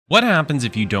What happens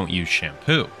if you don't use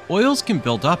shampoo? Oils can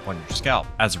build up on your scalp.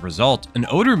 As a result, an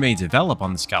odor may develop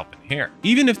on the scalp and hair.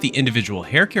 Even if the individual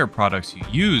hair care products you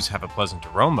use have a pleasant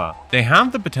aroma, they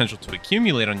have the potential to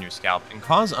accumulate on your scalp and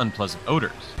cause unpleasant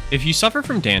odors. If you suffer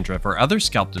from dandruff or other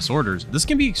scalp disorders, this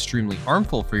can be extremely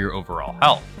harmful for your overall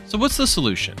health. So what's the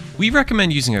solution? We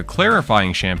recommend using a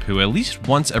clarifying shampoo at least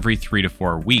once every 3 to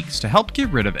 4 weeks to help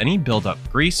get rid of any buildup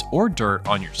grease or dirt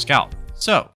on your scalp. So,